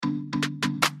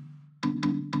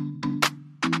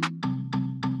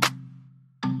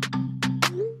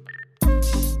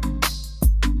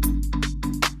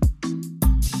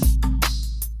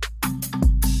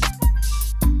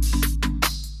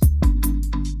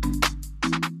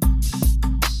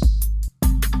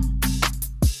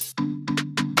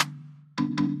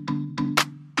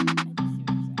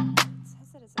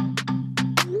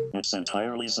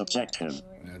entirely subjective.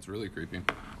 That's really creepy.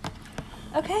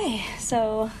 Okay,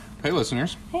 so... Hey,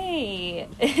 listeners. Hey,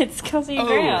 it's Kelsey and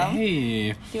Graham.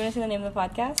 Hey. Do you want to say the name of the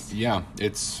podcast? Yeah,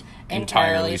 it's Entirely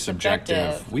entirely subjective.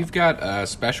 subjective. We've got a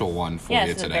special one for Yeah,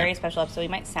 you it's a today. very special episode. We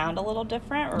might sound a little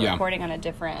different. We're Yeah. recording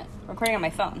on my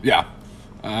phone. Yeah.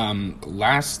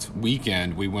 Last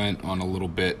weekend, we went on a little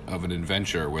bit of an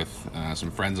adventure with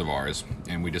some friends of ours,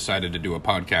 and we decided to do a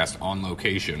podcast on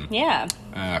location Yeah.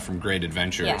 from Great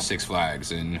Adventure, Yeah. Six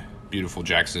Flags in beautiful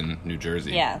Jackson, New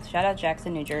Jersey. Yeah, shout out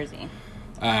Jackson, New Jersey.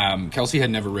 Kelsey had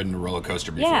never ridden a roller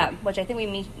coaster before. Yeah, which I think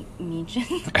we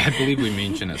mentioned. I believe we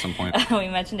mentioned at some point. We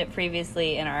mentioned it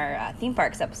previously in our theme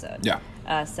parks episode. Yeah.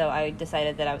 So I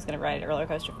decided that I was going to ride a roller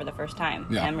coaster for the first time.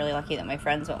 Yeah. And I'm really lucky that my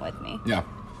friends went with me. Yeah.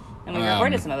 And we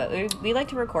recorded some of it. We like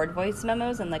to record voice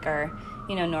memos in like our,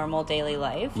 normal daily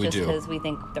life. We just do. because we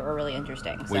think that we're really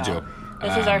interesting. We So do.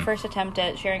 This is our first attempt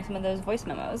at sharing some of those voice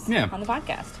memos on the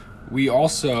podcast. We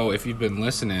also, if you've been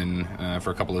listening for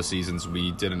a couple of seasons,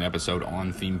 we did an episode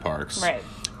on theme parks. Right.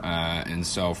 And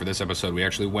so for this episode, we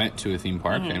actually went to a theme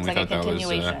park, and It's we like thought a that was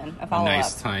continuation, a a follow-up.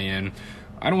 nice tie-in.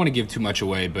 I don't want to give too much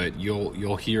away, but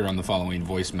you'll hear on the following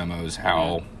voice memos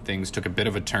how things took a bit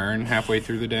of a turn halfway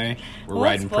through the day. We're Well,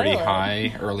 riding pretty spoil it.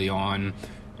 high early on,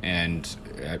 and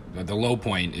the low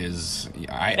point is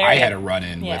I had a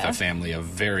run-in with a family of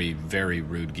very, very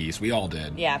rude geese. We all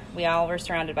did. Yeah, we all were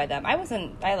surrounded by them. I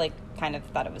kind of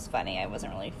thought it was funny. I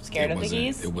wasn't really scared of the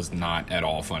geese. It was not at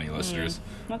all funny, listeners.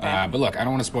 Okay. But look, I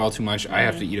don't want to spoil too much. I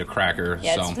have to eat a cracker.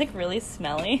 Yeah, so. it's like really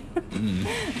smelly.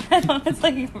 It's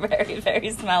like very, very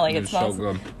smelly. It's It smells so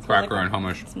good. smells Cracker like and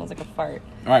hummus. It smells like a fart.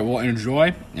 All right, well,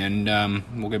 enjoy, and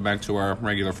we'll get back to our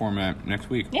regular format next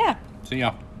week. Yeah. See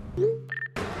ya.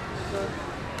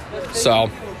 So,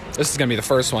 this is going to be the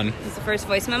first one. This is the first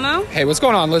voice memo. Hey, what's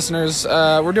going on, listeners?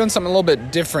 We're doing something a little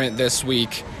bit different this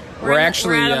week. We're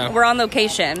on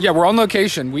location. Yeah, we're on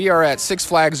location. We are at Six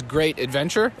Flags Great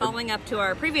Adventure. Following up to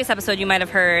our previous episode, you might have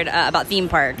heard about theme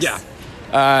parks.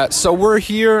 Yeah. So we're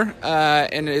here,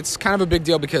 and it's kind of a big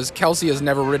deal because Kelsey has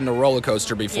never ridden a roller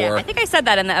coaster before. Yeah, I think I said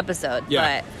that in the episode.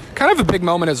 Yeah. Kind of a big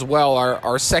moment as well.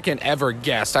 Our second ever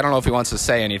guest. I don't know if he wants to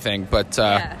say anything, but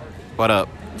what up?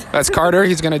 That's Carter.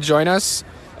 He's going to join us.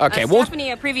 Okay, But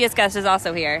Stephanie, a previous guest, is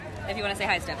also here. If you want to say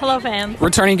hi, Stephanie. Hello, fam.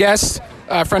 returning guest,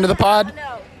 friend of the pod.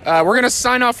 We're going to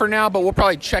sign off for now, but we'll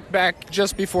probably check back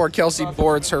just before Kelsey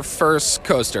boards her first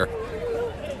coaster.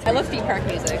 I love theme park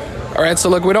music. All right, so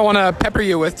look, we don't want to pepper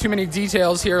you with too many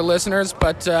details here, listeners,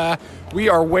 but we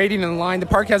are waiting in line. The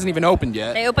park hasn't even opened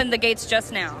yet. They opened the gates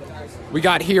just now. We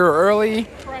got here early.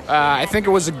 I think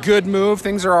it was a good move.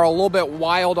 Things are a little bit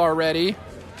wild already.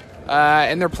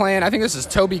 And they're playing, I think this is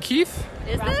Toby Keith.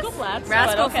 Is Rascal this? Flats,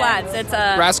 Rascal but okay. Flats. It's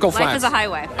Rascal Life Flats. is a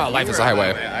Highway. Oh, Life is a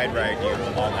Highway. I'd ride you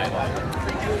all night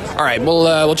long. All right,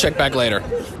 we'll check back later.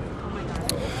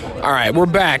 All right, we're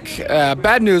back.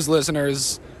 Bad news,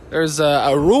 listeners. There's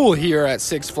a rule here at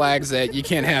Six Flags that you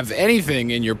can't have anything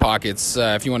in your pockets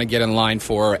if you want to get in line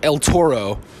for El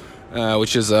Toro,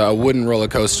 which is a wooden roller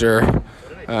coaster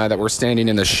that we're standing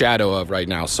in the shadow of right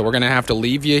now. So we're going to have to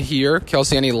leave you here.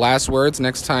 Kelsey, any last words?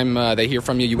 Next time they hear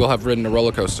from you, you will have ridden a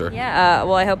roller coaster. Yeah,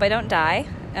 well, I hope I don't die.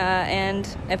 And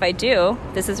if I do,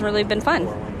 this has really been fun.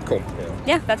 Cool.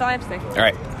 Yeah, that's all I have to say. All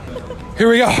right. Here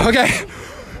we go. Okay.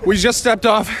 We just stepped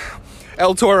off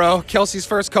El Toro, Kelsey's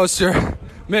first coaster,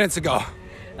 minutes ago.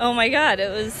 Oh my God,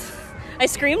 I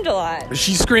screamed a lot.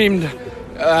 She screamed.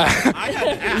 I had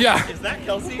to ask. Yeah. Is that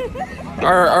Kelsey?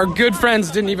 Our good friends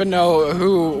didn't even know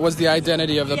who was the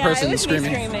identity of the person it was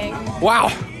screaming. Me screaming. Wow.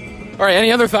 All right,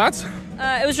 any other thoughts?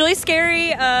 It was really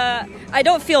scary. I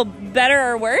don't feel better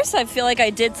or worse. I feel like I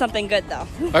did something good, though.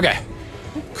 Okay.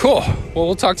 Cool. Well,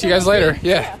 we'll talk to you guys later.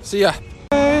 Yeah. See ya.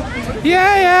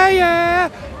 Yeah.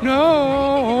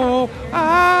 No.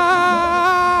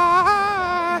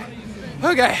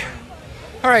 Okay.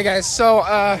 All right, guys.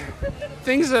 So,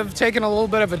 things have taken a little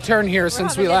bit of a turn here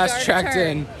since we having a last dark checked turn.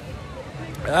 in.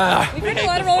 We've ridden a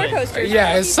lot of roller coasters.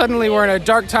 Yeah, suddenly we're in a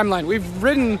dark timeline. We've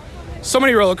ridden so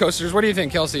many roller coasters. What do you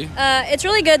think, Kelsey? It's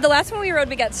really good. The last one we rode,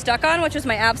 we got stuck on, which was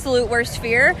my absolute worst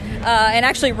fear, and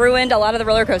actually ruined a lot of the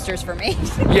roller coasters for me.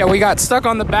 Yeah, we got stuck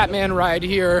on the Batman ride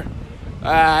here,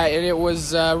 and it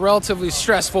was relatively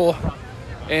stressful,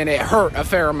 and it hurt a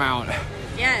fair amount.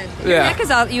 Yeah. Yeah. Neck is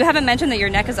you haven't mentioned that your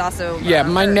neck is also. Yeah,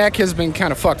 my hurt. neck has been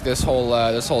kind of fucked this whole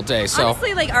day. So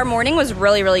Honestly, like our morning was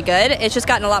really, really good. It's just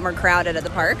gotten a lot more crowded at the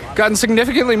park. gotten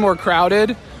significantly more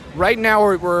crowded. Right now,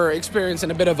 we're experiencing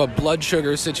a bit of a blood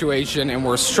sugar situation, and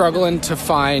we're struggling to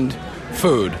find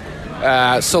food.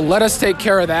 So let us take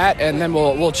care of that, and then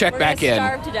we'll check back in.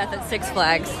 Starve to death at Six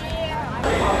Flags.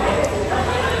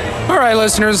 All right,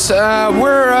 listeners,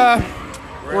 we're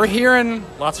We're here in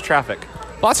Lots of traffic.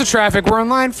 lots of traffic. We're in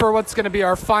line for what's going to be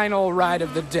our final ride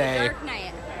of the day. Dark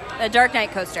Knight. The Dark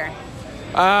Knight coaster.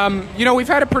 We've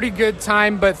had a pretty good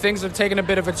time, but things have taken a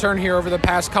bit of a turn here over the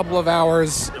past couple of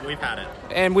hours, We've had it.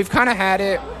 and we've kind of had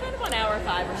it. 1 hour,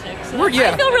 5 or 6.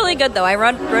 I feel really good though. I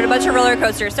rode a bunch of roller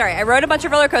coasters.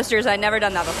 I'd never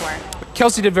done that before.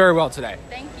 Kelsey did very well today.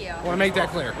 Thank you. I want to make that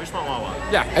clear. We just want Wawa.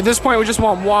 Yeah, at this point, we just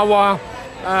want Wawa.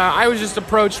 I was just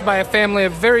approached by a family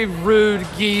of very rude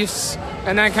geese,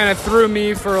 and that kind of threw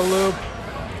me for a loop.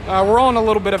 We're all in a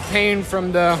little bit of pain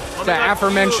from the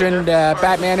aforementioned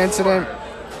Batman incident.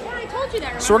 Yeah, I told you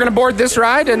that. So we're going to board this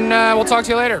ride, and we'll talk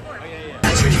to you later.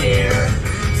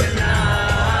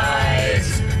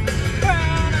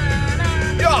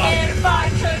 If I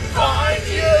could find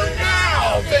you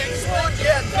now, things would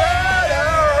get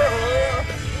better.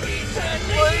 We can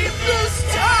leave this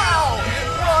town and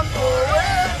run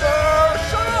forever.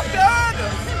 Shotgun.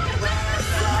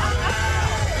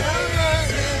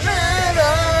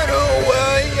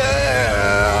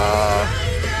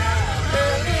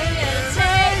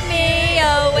 Take me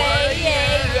away,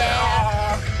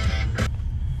 yeah.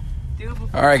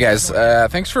 All right, guys.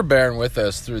 Thanks for bearing with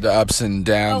us through the ups and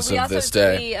downs of this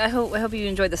day. I hope you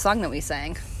enjoyed the song that we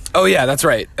sang. Oh, yeah, that's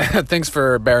right. Thanks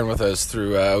for bearing with us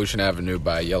through Ocean Avenue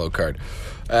by Yellow Card.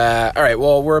 All right,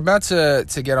 well, we're about to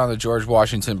get on the George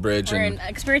Washington Bridge. We're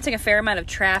experiencing a fair amount of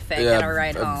traffic on our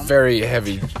ride a home. very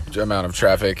heavy amount of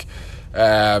traffic.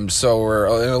 So we're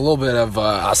in a little bit of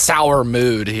a sour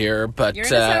mood here. But You're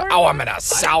in a sour mood? I'm in a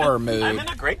sour mood. I'm in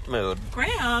a great mood.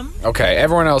 Graham. Okay,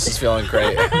 everyone else is feeling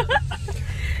great.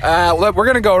 We're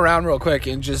going to go around real quick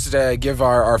and just give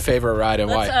our favorite ride and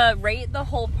why. Let's rate the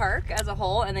whole park as a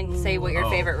whole and then say what your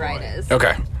favorite ride is.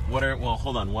 Okay.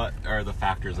 Hold on. What are the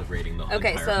factors of rating the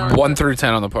Okay, entire so- park? 1 through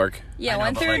 10 on the park. Yeah, I know,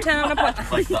 1 but through like- 10 on a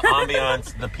park. Like the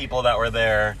ambiance, the people that were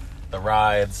there, the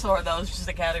rides, So are those just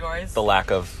the categories? the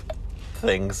lack of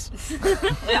things.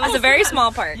 It was a very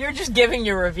small park. You're just giving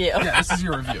your review. Yeah, this is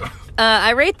your review.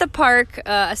 I rate the park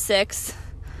a 6.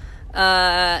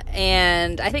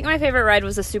 And I think my favorite ride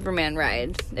was the Superman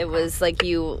ride. It was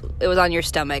it was on your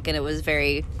stomach and it was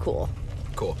very cool.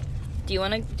 Cool. Do you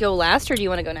want to go last or do you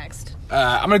want to go next?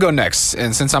 I'm going to go next.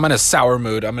 And since I'm in a sour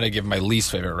mood, I'm going to give my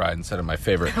least favorite ride instead of my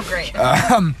favorite. Oh, great.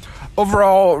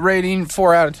 Overall rating,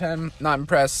 4 out of 10. Not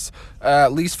impressed.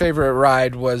 Least favorite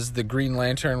ride was the Green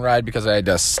Lantern ride because I had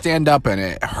to stand up and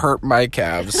it hurt my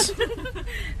calves.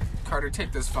 Carter,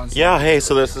 take this fun stuff. Yeah. Hey.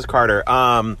 So this is Carter.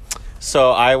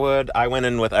 So I went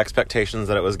in with expectations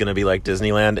that it was going to be like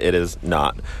Disneyland. It is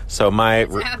not. So my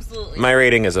absolutely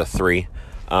rating is a 3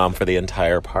 for the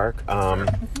entire park.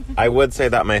 I would say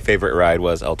that my favorite ride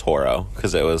was El Toro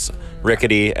because it was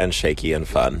rickety and shaky and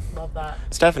fun. Love that.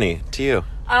 Stephanie, to you.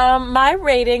 My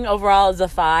rating overall is a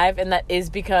 5, and that is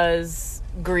because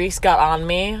Grease got on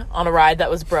me on a ride that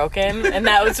was broken, and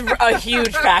that was a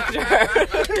huge factor.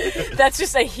 That's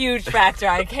just a huge factor.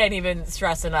 I can't even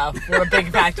stress enough what a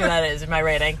big factor that is in my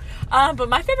rating. But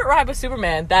my favorite ride was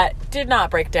Superman. That did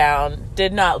not break down,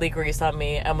 did not leak grease on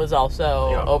me, and was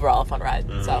also overall a fun ride.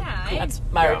 So that's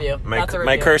my review. That's a review.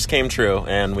 My curse came true,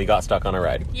 and we got stuck on a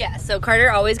ride. Yeah, so Carter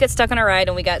always gets stuck on a ride,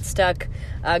 and we got stuck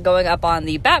going up on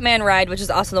the Batman ride, which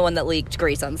is also the one that leaked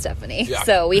grease on Stephanie. Yeah.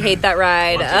 So we hate that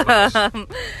ride.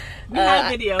 We have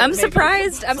video. I'm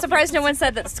surprised no one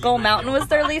said that Skull Mountain was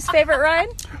their least favorite ride.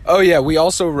 Oh, yeah. We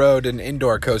also rode an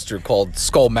indoor coaster called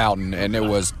Skull Mountain, and it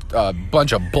was a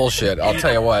bunch of bullshit. I'll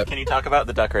tell you what. Can you talk about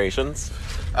the decorations?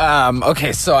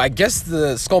 Okay, so I guess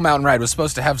the Skull Mountain ride was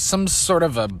supposed to have some sort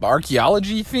of a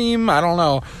archaeology theme. I don't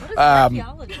know.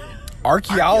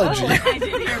 Archaeology. I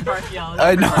did hear barkeology.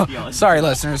 I know. Sorry,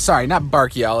 listeners. Sorry, not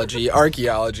barkeology.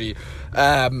 Archaeology.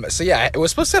 So yeah, it was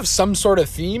supposed to have some sort of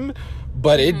theme,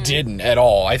 but it didn't at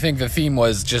all. I think the theme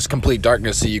was just complete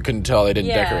darkness, so you couldn't tell they didn't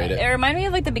decorate it. It reminded me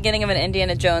of like the beginning of an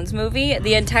Indiana Jones movie.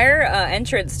 The entire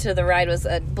entrance to the ride was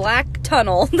a black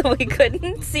tunnel that we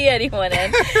couldn't see anyone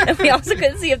in, and we also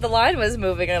couldn't see if the line was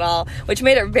moving at all, which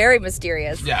made it very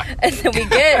mysterious. Yeah. And then we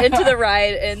get into the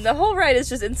ride, and the whole ride is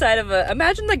just inside of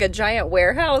imagine like a giant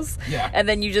warehouse. Yeah. And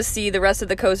then you just see the rest of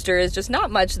the coaster is just not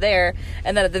much there,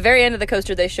 and then at the very end of the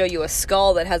coaster they show you a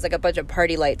skull that has like a bunch of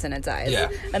party lights in its eyes. Yeah.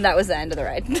 And that was the end of the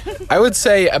ride. I would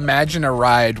say imagine a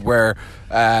ride where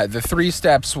the 3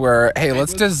 steps were, hey,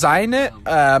 let's design it,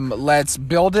 let's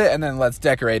build it, and then let's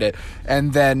decorate it.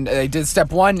 And then they did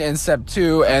step 1 and step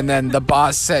 2, and then the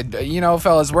boss said, you know,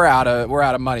 fellas, we're out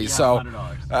of money. So,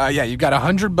 yeah, you've got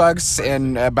 $100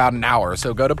 in about an hour.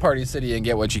 So go to Party City and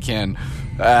get what you can.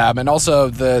 And also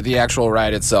the actual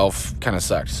ride itself kind of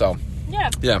sucked. So Yeah.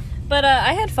 yeah. But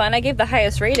I had fun. I gave the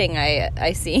highest rating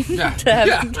I seem Yeah. to have.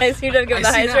 Yeah. I seem to have given I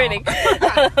the see highest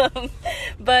now. rating.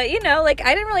 But, I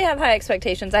didn't really have high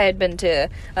expectations. I had been to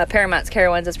Paramount's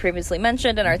Carowinds, as previously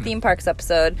mentioned, in our Mm-hmm. theme parks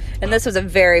episode. And this was a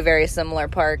very, very similar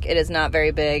park. It is not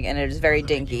very big, and it is very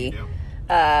dinky.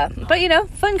 But,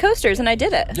 fun coasters, and I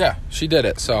did it. Yeah, she did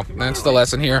it. So that's the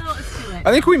lesson here.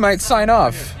 I think we might sign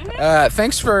off.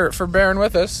 Thanks for bearing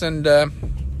with us, and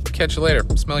catch you later.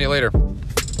 Smell you later.